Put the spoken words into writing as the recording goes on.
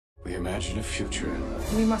We imagine a future.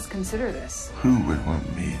 We must consider this. Who would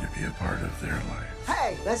want me to be a part of their life?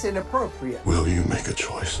 Hey, that's inappropriate. Will you make a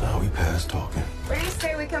choice now? We past talking. Where do you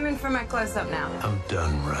say we come in for my close-up now? I'm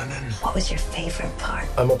done running. What was your favorite part?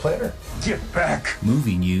 I'm a planner. Get back.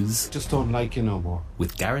 Movie news Just don't like you no more.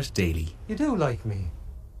 with Garrett Daly. You do like me.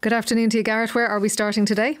 Good afternoon to you, Garrett. Where are we starting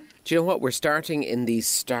today? Do you know what? We're starting in the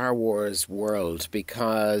Star Wars world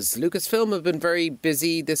because Lucasfilm have been very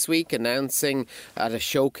busy this week announcing at a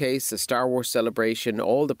showcase, a Star Wars celebration,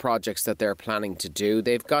 all the projects that they're planning to do.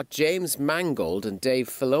 They've got James Mangold and Dave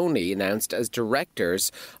Filoni announced as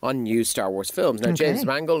directors on new Star Wars films. Now, James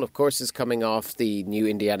Mangold, of course, is coming off the new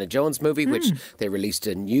Indiana Jones movie, which they released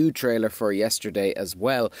a new trailer for yesterday as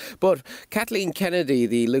well. But Kathleen Kennedy,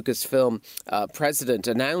 the Lucasfilm president,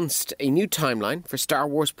 announced a new timeline for Star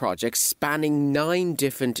Wars projects spanning 9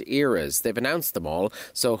 different eras. They've announced them all,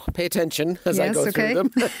 so pay attention as I go through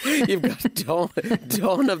them. You've got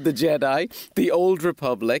Dawn of the Jedi, the Old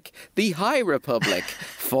Republic, the High Republic,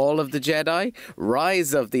 Fall of the Jedi,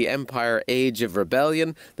 Rise of the Empire, Age of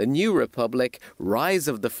Rebellion, the New Republic, Rise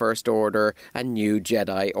of the First Order, and New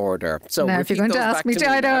Jedi Order. So now, if you're going to ask me,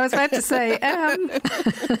 I know, I was about to say.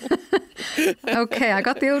 Okay, I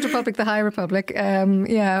got the Old Republic, the High Republic.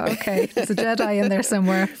 Yeah, okay. There's a Jedi in there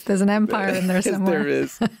somewhere. There's an Empire in there somewhere.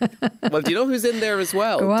 Yes, there is. Well, do you know who's in there as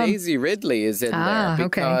well? Daisy Ridley is in there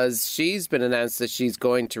because she's been announced that she's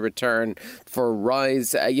going to return for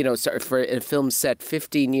Rise, for a film set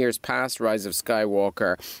 15 years past Rise of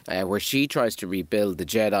Skywalker, where she tries to rebuild the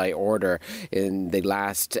Jedi Order in the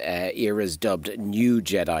last era's dubbed New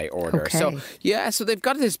Jedi Order. Okay. So they've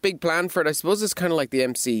got this big plan for it. I suppose it's kind of like the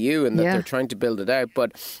MCU in that they're trying to build it out.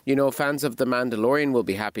 But, fans of The Mandalorian will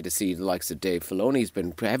be happy to see the likes of Dave Filoni. He's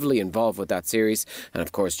been heavily involved with that series. And,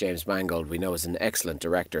 of course, James Mangold, we know, is an excellent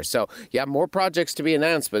director. So, more projects to be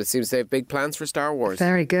announced, but it seems they have big plans for Star Wars.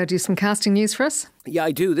 Very good. Do you have some casting news for us? Yeah,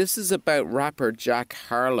 I do. This is about rapper Jack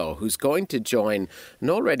Harlow, who's going to join an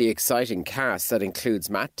already exciting cast that includes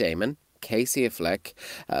Matt Damon, Casey Affleck,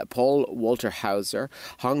 Paul Walter Hauser,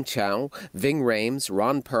 Hong Chow, Ving Rhames,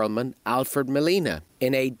 Ron Perlman, Alfred Molina,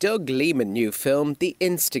 in a Doug Liman new film, The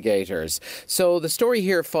Instigators. So the story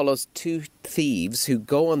here follows 2 thieves who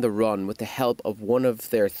go on the run with the help of one of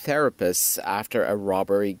their therapists after a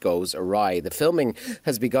robbery goes awry. The filming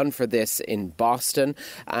has begun for this in Boston.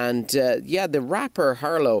 And the rapper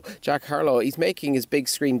Jack Harlow, he's making his big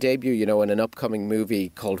screen debut, in an upcoming movie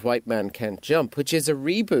called White Man Can't Jump, which is a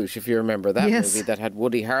reboot, if you remember that movie that had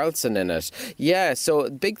Woody Harrelson in it. Yeah, so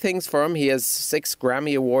big things for him. He has 6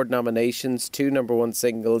 Grammy Award nominations, 2 number 1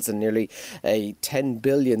 singles, and nearly a 10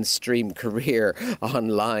 billion stream career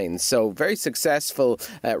online. So very successful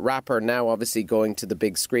rapper, now obviously going to the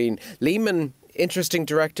big screen. Liman, interesting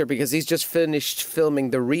director because he's just finished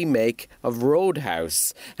filming the remake of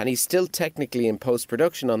Roadhouse, and he's still technically in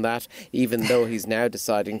post-production on that, even though he's now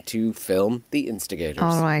deciding to film The Instigators.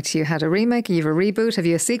 All right, you had a remake, you have a reboot. Have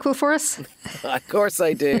you a sequel for us? Of course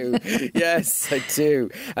I do. Yes, I do.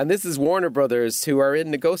 And this is Warner Brothers, who are in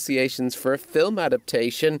negotiations for a film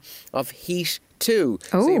adaptation of Heat 2.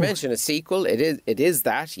 So you mentioned a sequel. It is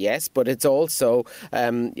that, yes, but it's also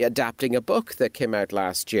adapting a book that came out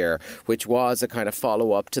last year, which was a kind of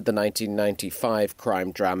follow-up to the 1995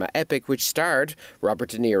 crime drama epic, which starred Robert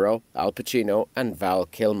De Niro, Al Pacino, and Val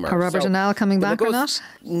Kilmer. Are Robert and Al coming back or not?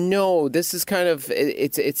 No, this is kind of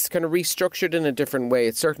it's kind of restructured in a different way.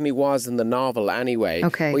 It certainly was in the novel anyway.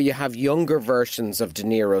 Okay. Where you have younger versions of De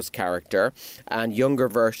Niro's character and younger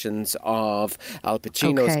versions of Al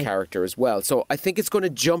Pacino's character as well. So I think it's going to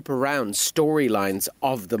jump around storylines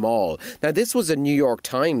of them all. Now, this was a New York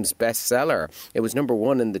Times bestseller. It was number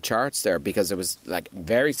 1 in the charts there because it was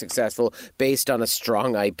very successful, based on a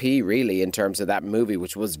strong IP, really, in terms of that movie,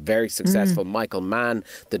 which was very successful. Michael Mann,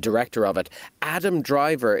 the director of it. Adam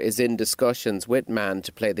Driver is in discussions with Mann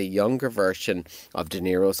to play the younger version of De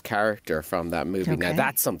Niro's character from that movie. Now,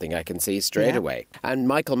 that's something I can see straight away. And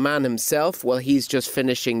Michael Mann himself, well, he's just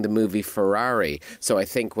finishing the movie Ferrari. So I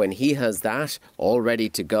think when he has that all ready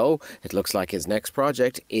to go, it looks like his next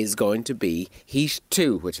project is going to be Heat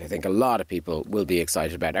 2, which I think a lot of people will be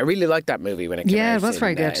excited about. I really liked that movie when it came out. Yeah, it was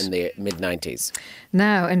very good. In the mid-90s.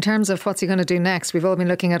 Now, in terms of what's he going to do next, we've all been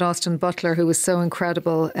looking at Austin Butler, who was so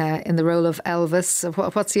incredible in the role of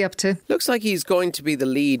Elvis. What's he up to? Looks like he's going to be the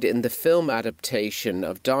lead in the film adaptation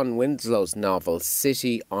of Don Winslow's novel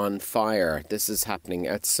City on Fire. This is happening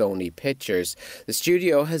at Sony Pictures. The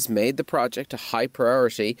studio has made the project a high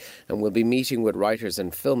priority and will be meeting meeting with writers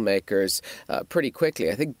and filmmakers pretty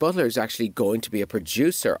quickly. I think Butler's actually going to be a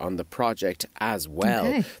producer on the project as well.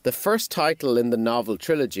 Okay. The first title in the novel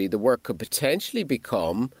trilogy, the work could potentially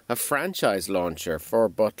become a franchise launcher for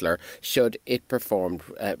Butler should it perform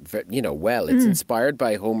well. It's inspired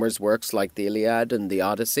by Homer's works like the Iliad and the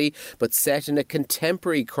Odyssey, but set in a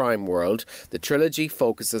contemporary crime world. The trilogy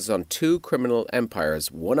focuses on two criminal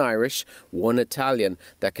empires, one Irish, one Italian,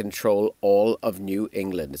 that control all of New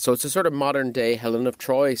England. So it's a sort of modern day Helen of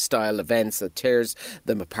Troy style events that tears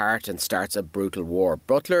them apart and starts a brutal war.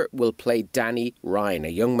 Butler will play Danny Ryan, a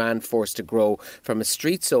young man forced to grow from a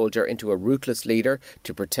street soldier into a ruthless leader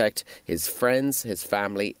to protect his friends, his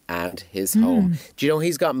family and his home. Do you know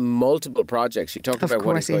he's got multiple projects? You talked about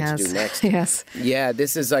what he's going to do next. Yes. Yeah,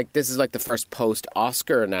 this is like the first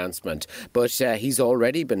post-Oscar announcement, but he's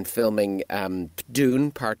already been filming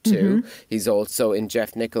Dune Part 2. He's also in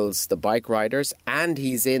Jeff Nichols' The Bike Riders, and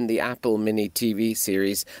he's in the Apple mini TV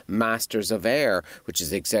series Masters of Air, which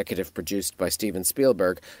is executive produced by Steven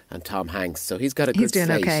Spielberg and Tom Hanks. So he's got a good doing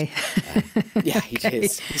slate. okay. Yeah, he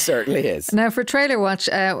is. He certainly is. Now, for trailer watch,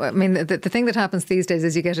 the thing that happens these days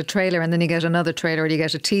is you get a trailer and then you get another trailer, or you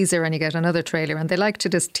get a teaser and you get another trailer, and they like to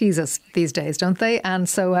just tease us these days, don't they? And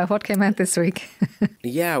so what came out this week?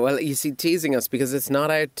 Yeah, well, you see, teasing us because it's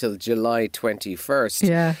not out till July 21st.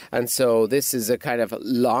 Yeah. And so this is a kind of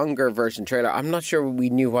longer version trailer. I'm not sure we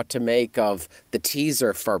knew what to make of the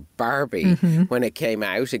teaser for Barbie when it came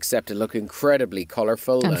out, except it looked incredibly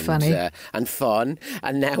colourful And funny. And fun.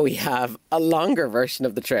 And now we have a longer version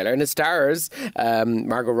of the trailer, and it stars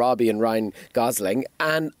Margot Robbie and Ryan Gosling.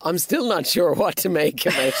 And I'm still not sure what to make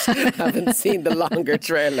of it. Haven't seen the longer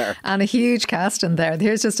trailer. And a huge cast in there.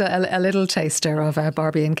 Here's just a little taster of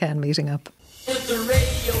Barbie and Ken meeting up. With the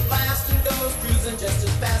radio blast and goes cruising just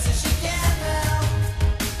as fast as she can now.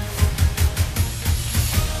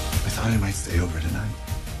 I thought I might stay over tonight.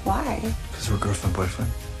 Why? Because we're girlfriend,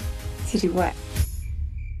 boyfriend. To do what?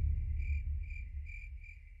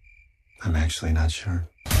 I'm actually not sure.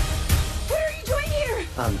 What are you doing here?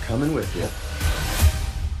 I'm coming with you.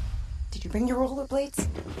 Did you bring your rollerblades?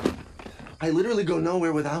 I literally go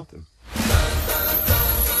nowhere without them.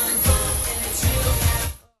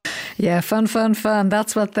 Yeah, fun.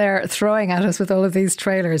 That's what they're throwing at us with all of these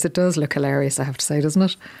trailers. It does look hilarious, I have to say, doesn't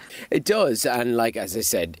it? It does, and as I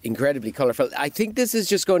said, incredibly colourful. I think this is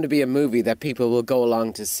just going to be a movie that people will go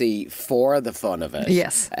along to see for the fun of it.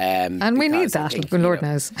 Yes, and we need that, Lord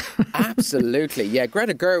knows. Absolutely, yeah.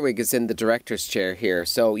 Greta Gerwig is in the director's chair here,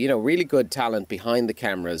 so, really good talent behind the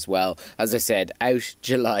camera as well. As I said, out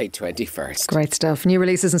July 21st. Great stuff. New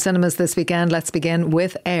releases in cinemas this weekend. Let's begin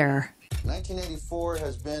with Air. 1984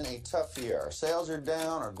 has been a tough year. Our sales are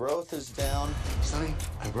down, our growth is down. Sonny,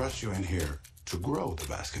 I brought you in here to grow the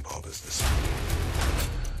basketball business.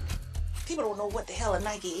 People don't know what the hell a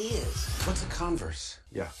Nike is. What's a Converse?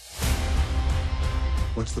 Yeah.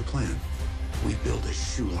 What's the plan? We build a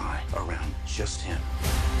shoe line around just him.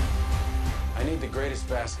 I need the greatest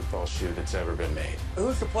basketball shoe that's ever been made.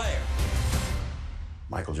 Who's the player?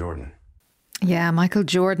 Michael Jordan. Yeah, Michael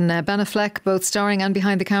Jordan, Ben Affleck, both starring and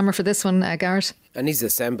behind the camera for this one, Garrett. And he's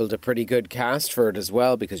assembled a pretty good cast for it as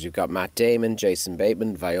well, because you've got Matt Damon, Jason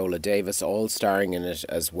Bateman, Viola Davis all starring in it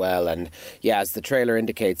as well. And yeah, as the trailer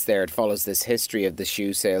indicates there, it follows this history of the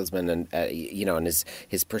shoe salesman and and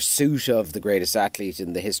his pursuit of the greatest athlete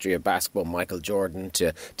in the history of basketball, Michael Jordan,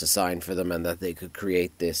 to sign for them, and that they could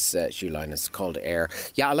create this shoe line. It's called Air.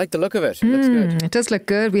 Yeah, I like the look of it. It looks good. It does look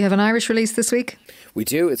good. We have an Irish release this week. We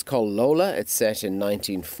do. It's called Lola. It's set in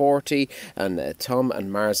 1940, and Tom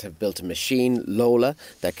and Mars have built a machine, Lola,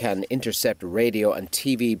 that can intercept radio and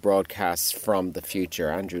TV broadcasts from the future.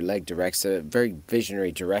 Andrew Legg directs, a very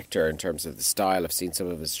visionary director in terms of the style. I've seen some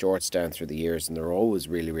of his shorts down through the years, and they're always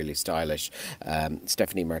really, really stylish.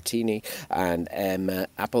 Stephanie Martini and Emma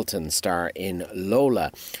Appleton star in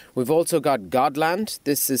Lola. We've also got Godland.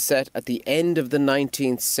 This is set at the end of the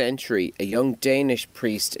 19th century. A young Danish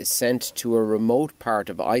priest is sent to a remote part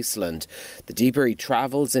of Iceland. The deeper he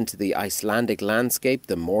travels into the Icelandic landscape,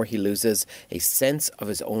 the more he loses a sense of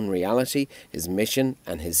his own reality, his mission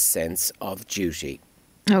and his sense of duty.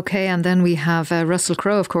 OK, and then we have Russell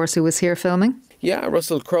Crowe, of course, who was here filming. Yeah,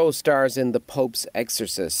 Russell Crowe stars in The Pope's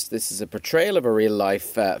Exorcist. This is a portrayal of a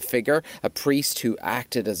real-life figure, a priest who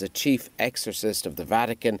acted as a chief exorcist of the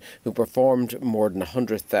Vatican, who performed more than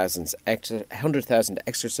 100,000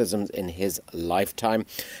 exorcisms in his lifetime.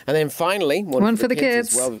 And then finally, one for the kids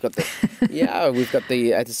as well. We've got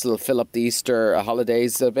this will fill up the Easter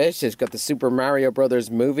holidays a bit. It's got the Super Mario Brothers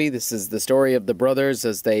movie. This is the story of the brothers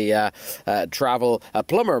as they travel. A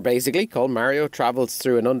plumber, basically, called Mario, travels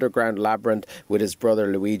through an underground labyrinth with his brother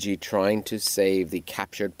Luigi trying to save the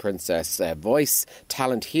captured princess. Voice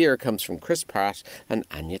talent here comes from Chris Pratt and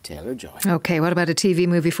Anya Taylor-Joy. OK, what about a TV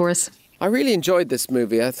movie for us? I really enjoyed this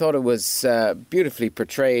movie. I thought it was beautifully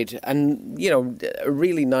portrayed and, you know, a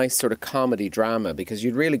really nice sort of comedy drama because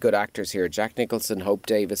you had really good actors here. Jack Nicholson, Hope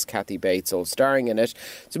Davis, Kathy Bates all starring in it.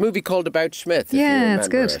 It's a movie called About Schmidt, if you remember it's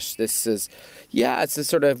good. it. This is, it's a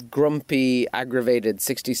sort of grumpy, aggravated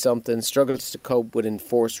 60-something, struggles to cope with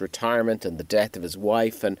enforced retirement and the death of his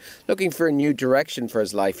wife, and looking for a new direction for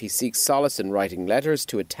his life, he seeks solace in writing letters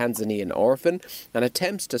to a Tanzanian orphan and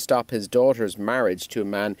attempts to stop his daughter's marriage to a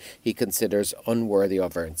man he considers unworthy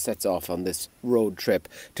of her, and sets off on this road trip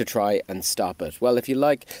to try and stop it. Well, if you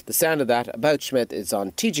like the sound of that, About Schmidt is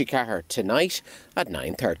on TG Cahir tonight at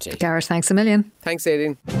 9:30. Gareth, thanks a million. Thanks,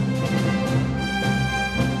 Aidan.